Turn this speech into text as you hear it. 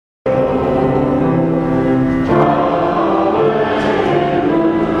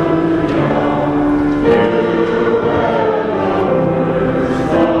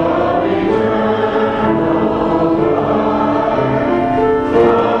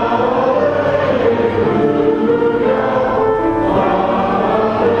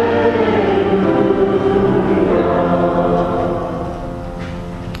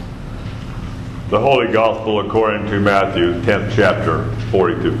Gospel according to Matthew, 10th chapter,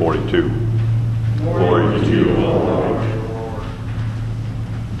 40 through 42. Glory to you, O Lord.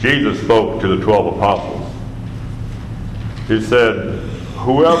 Jesus spoke to the 12 apostles. He said,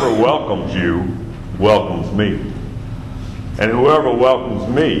 "Whoever welcomes you welcomes me. And whoever welcomes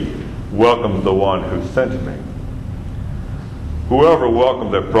me welcomes the one who sent me. Whoever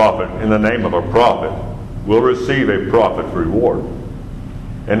welcomes a prophet in the name of a prophet will receive a prophet's reward.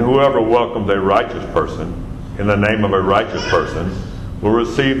 And whoever welcomes a righteous person in the name of a righteous person will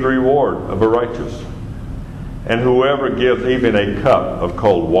receive the reward of a righteous. And whoever gives even a cup of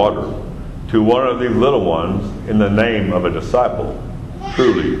cold water to one of these little ones in the name of a disciple,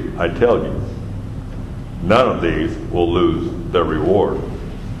 truly I tell you, none of these will lose their reward."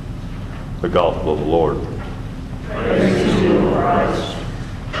 The Gospel of the Lord. Praise to you, Christ.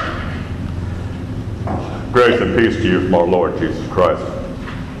 Grace and peace to you from our Lord Jesus Christ.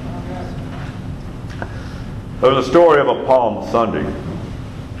 There was a story of a Palm Sunday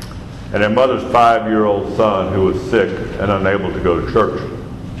and a mother's 5-year-old son who was sick and unable to go to church.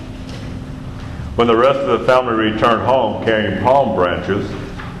 When the rest of the family returned home carrying palm branches,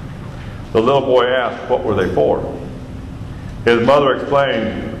 the little boy asked what were they for. His mother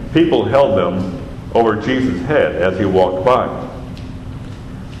explained people held them over Jesus' head as he walked by.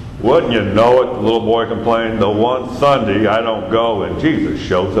 "Wouldn't you know it," the little boy complained, "the one Sunday I don't go and Jesus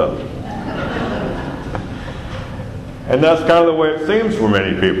shows up." And that's kind of the way it seems for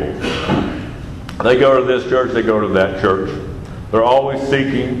many people. They go to this church, they go to that church. They're always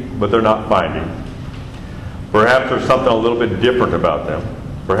seeking, but they're not finding. Perhaps there's something a little bit different about them.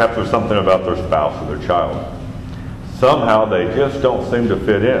 Perhaps there's something about their spouse or their child. Somehow they just don't seem to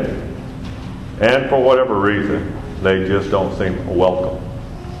fit in. And for whatever reason, they just don't seem welcome.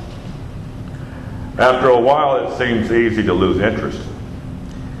 After a while, it seems easy to lose interest.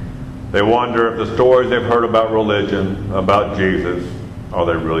 They wonder if the stories they've heard about religion, about Jesus, are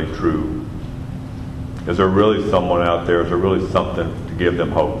they really true? Is there really someone out there? Is there really something to give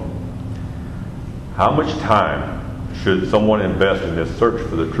them hope? How much time should someone invest in this search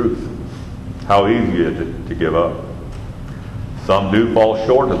for the truth? How easy is it to give up? Some do fall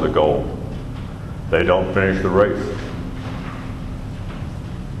short of the goal. They don't finish the race.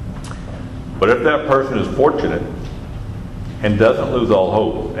 But if that person is fortunate and doesn't lose all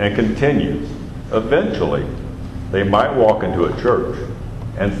hope and continues, eventually they might walk into a church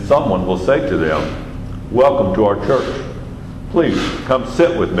and someone will say to them, "Welcome to our church. Please come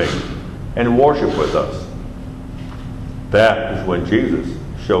sit with me and worship with us." That is when Jesus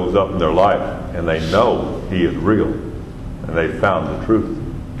shows up in their life and they know he is real and they found the truth.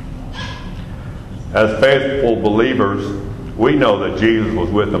 As faithful believers, we know that Jesus was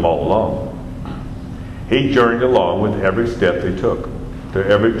with them all along. He journeyed along with every step they took, to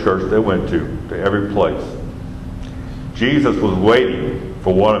every church they went to every place. Jesus was waiting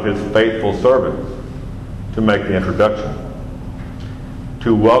for one of his faithful servants to make the introduction,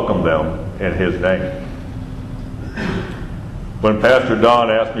 to welcome them in his name. When Pastor Don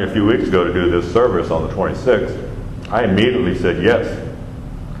asked me a few weeks ago to do this service on the 26th, I immediately said yes.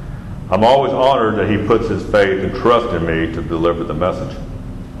 I'm always honored that he puts his faith and trust in me to deliver the message.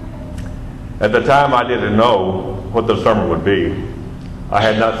 At the time, I didn't know what the sermon would be. I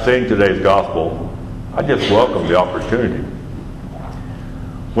had not seen today's gospel. I just welcomed the opportunity.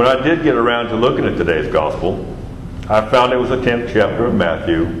 When I did get around to looking at today's gospel, I found it was the 10th chapter of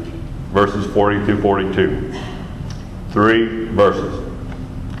Matthew, verses 40 through 42. 3 verses.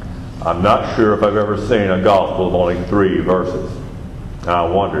 I'm not sure if I've ever seen a gospel of only 3 verses. And I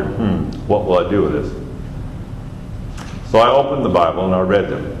wondered, what will I do with this? So I opened the Bible and I read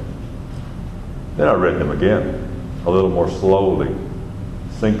them. Then I read them again, a little more slowly,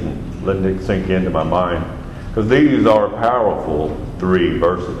 letting it sink into my mind. Because these are powerful 3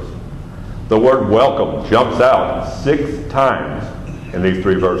 verses. The word welcome jumps out 6 times in these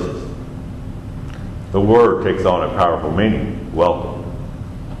 3 verses. The word takes on a powerful meaning, welcome.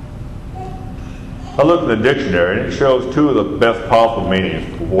 I looked in the dictionary and it shows 2 of the best possible meanings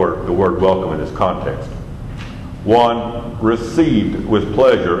for the word welcome in this context. 1, received with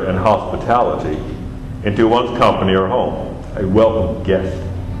pleasure and hospitality into one's company or home, a welcome guest.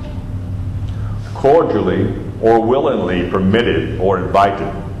 Cordially or willingly permitted or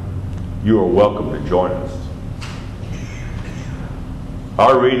invited, you are welcome to join us.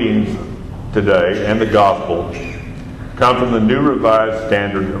 Our readings today and the gospel come from the New Revised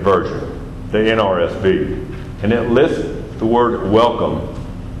Standard Version, the NRSV, and it lists the word welcome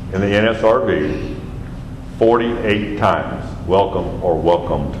in the NSRV 48 times. Welcome or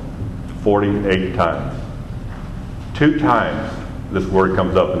welcomed, 48 times. 2 times this word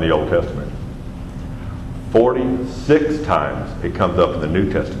comes up in the Old Testament. 46 times it comes up in the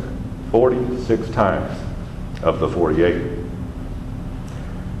New Testament. 46 times of the 48.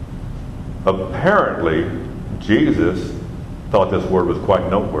 Apparently, Jesus thought this word was quite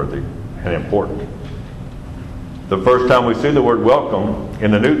noteworthy and important. The first time we see the word welcome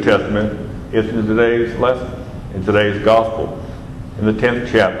in the New Testament is in today's lesson, in today's gospel, in the 10th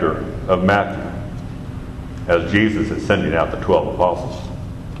chapter of Matthew, as Jesus is sending out the 12 apostles.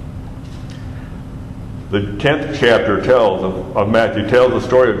 The 10th chapter of Matthew tells the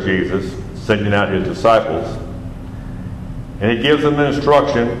story of Jesus sending out his disciples, and he gives them an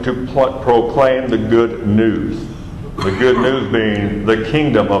instruction to proclaim the good news. The good news being the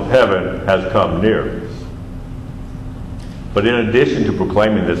kingdom of heaven has come near. But in addition to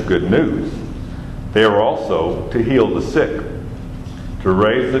proclaiming this good news, they are also to heal the sick, to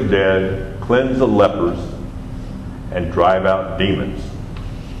raise the dead, cleanse the lepers, and drive out demons.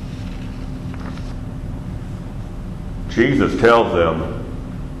 Jesus tells them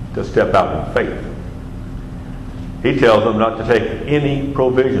to step out in faith. He tells them not to take any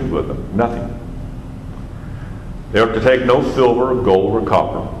provisions with them, nothing. They are to take no silver or gold or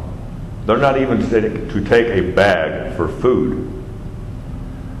copper. They're not even to take a bag for food.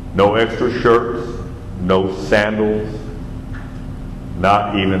 No extra shirts, no sandals,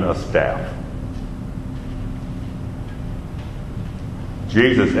 not even a staff.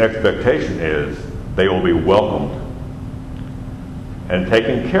 Jesus' expectation is they will be welcomed and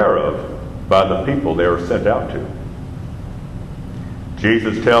taken care of by the people they are sent out to.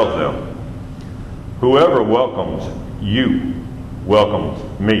 Jesus tells them, whoever welcomes you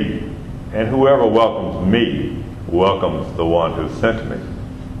welcomes me, and whoever welcomes me welcomes the one who sent me.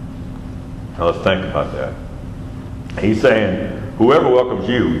 Now let's think about that. He's saying, whoever welcomes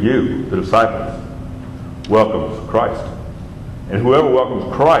you, the disciples, welcomes Christ. And whoever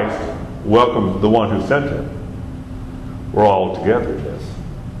welcomes Christ welcomes the one who sent him. We're all together in this.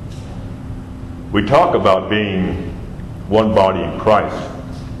 We talk about being one body in Christ.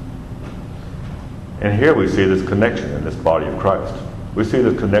 And here we see this connection in this body of Christ. We see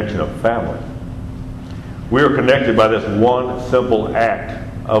this connection of family. We are connected by this one simple act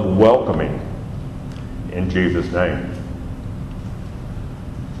of welcoming in Jesus' name.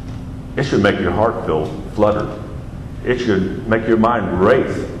 It should make your heart feel fluttered. It should make your mind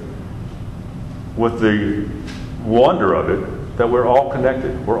race with the wonder of it that we're all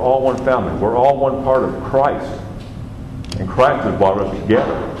connected. We're all one family. We're all one part of Christ. And Christ has brought us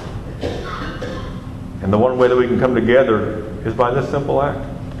together. And the one way that we can come together is by this simple act.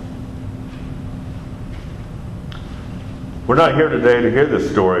 We're not here today to hear this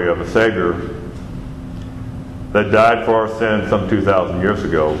story of a Savior that died for our sins some 2,000 years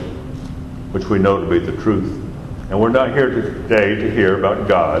ago, which we know to be the truth. And we're not here today to hear about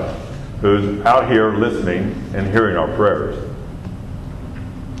God, who's out here listening and hearing our prayers.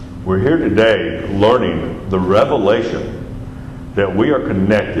 We're here today learning the revelation that we are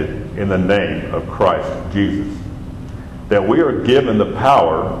connected in the name of Christ Jesus. That we are given the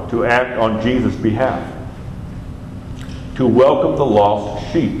power to act on Jesus' behalf. To welcome the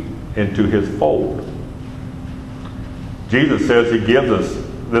lost sheep into his fold. Jesus says he gives us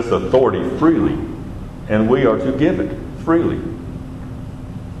this authority freely, and we are to give it freely.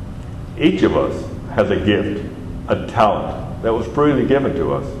 Each of us has a gift, a talent that was freely given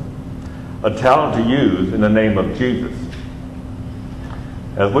to us. A talent to use in the name of Jesus.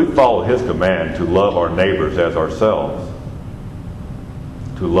 As we follow his command to love our neighbors as ourselves,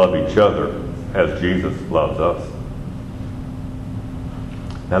 to love each other as Jesus loves us.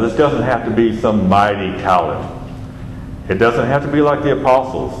 Now this doesn't have to be some mighty talent. It doesn't have to be like the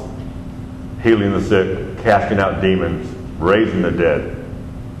apostles, healing the sick, casting out demons, raising the dead.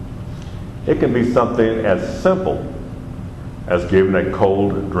 It can be something as simple as giving a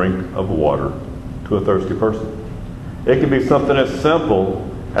cold drink of water to a thirsty person. It can be something as simple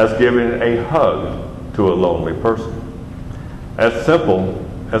as giving a hug to a lonely person. As simple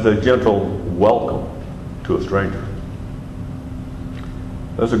as a gentle welcome to a stranger.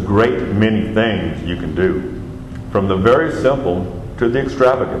 There's a great many things you can do, from the very simple to the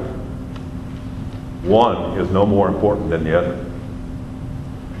extravagant. One is no more important than the other.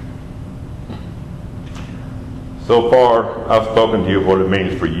 So far, I've spoken to you of what it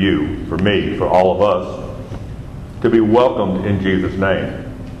means for you, for me, for all of us, to be welcomed in Jesus' name.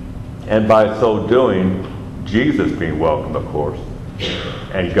 And by so doing, Jesus being welcomed, of course,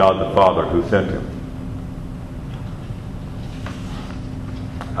 and God the Father who sent him.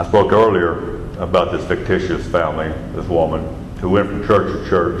 I spoke earlier about this fictitious family, this woman, who went from church to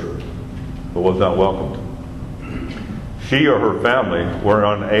church, but was not welcomed. She or her family were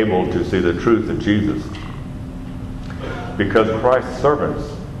unable to see the truth of Jesus because Christ's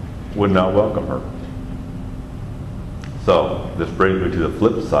servants would not welcome her. So, this brings me to the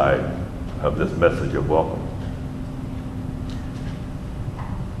flip side of this message of welcome.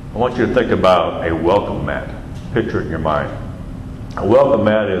 I want you to think about a welcome mat. Picture it in your mind. A welcome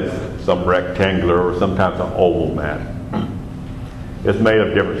mat is some rectangular or sometimes an oval mat. It's made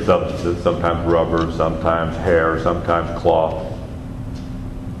of different substances, sometimes rubber, sometimes hair, sometimes cloth.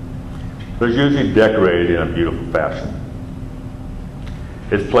 It's usually decorated in a beautiful fashion.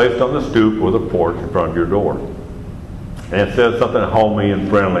 It's placed on the stoop or the porch in front of your door. And it says something homey and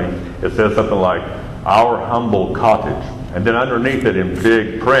friendly. It says something like, "Our humble cottage." And then underneath it in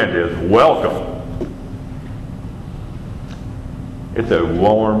big print is, "Welcome." It's a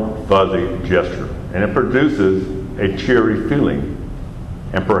warm, fuzzy gesture. And it produces a cheery feeling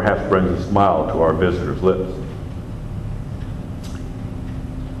and perhaps brings a smile to our visitor's lips.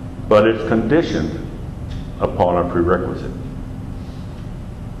 But it's conditioned upon a prerequisite.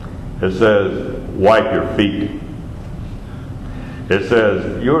 It says, "Wipe your feet." It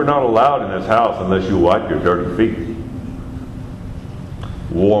says, "You are not allowed in this house unless you wipe your dirty feet."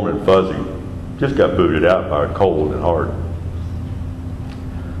 Warm and fuzzy, just got booted out by a cold and hard.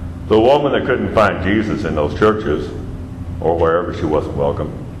 The woman that couldn't find Jesus in those churches, or wherever she wasn't welcome,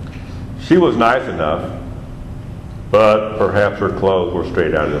 she was nice enough, but perhaps her clothes were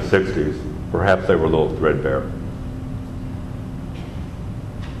straight out of the 60s. Perhaps they were a little threadbare.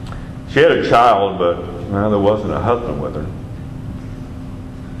 She had a child, but there wasn't a husband with her.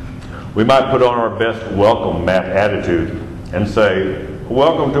 We might put on our best welcome mat attitude and say,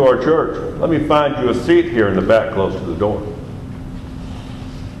 "Welcome to our church. Let me find you a seat here in the back close to the door."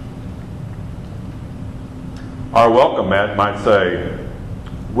 Our welcome mat might say,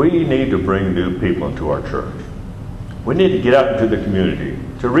 "We need to bring new people into our church. We need to get out into the community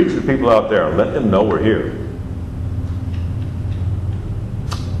to reach the people out there and let them know we're here."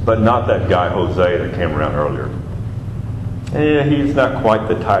 But not that guy Jose that came around earlier. He's not quite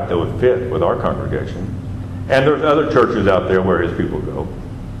the type that would fit with our congregation. And there's other churches out there where his people go.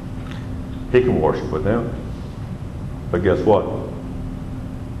 He can worship with them. But guess what?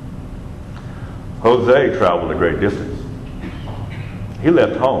 Jose traveled a great distance. He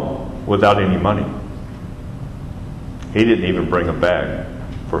left home without any money. He didn't even bring a bag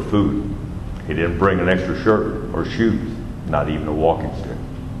for food. He didn't bring an extra shirt or shoes, not even a walking stick.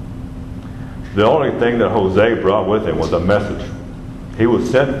 The only thing that Jose brought with him was a message. He was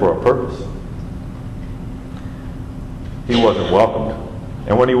sent for a purpose. He wasn't welcomed.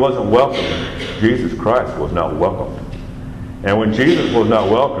 And when he wasn't welcomed, Jesus Christ was not welcomed. And when Jesus was not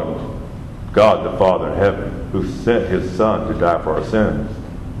welcomed, God the Father in heaven, who sent his Son to die for our sins,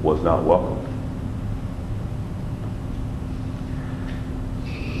 was not welcomed.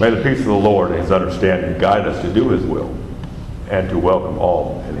 May the peace of the Lord and his understanding guide us to do his will and to welcome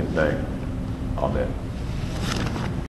all in his name. Amen.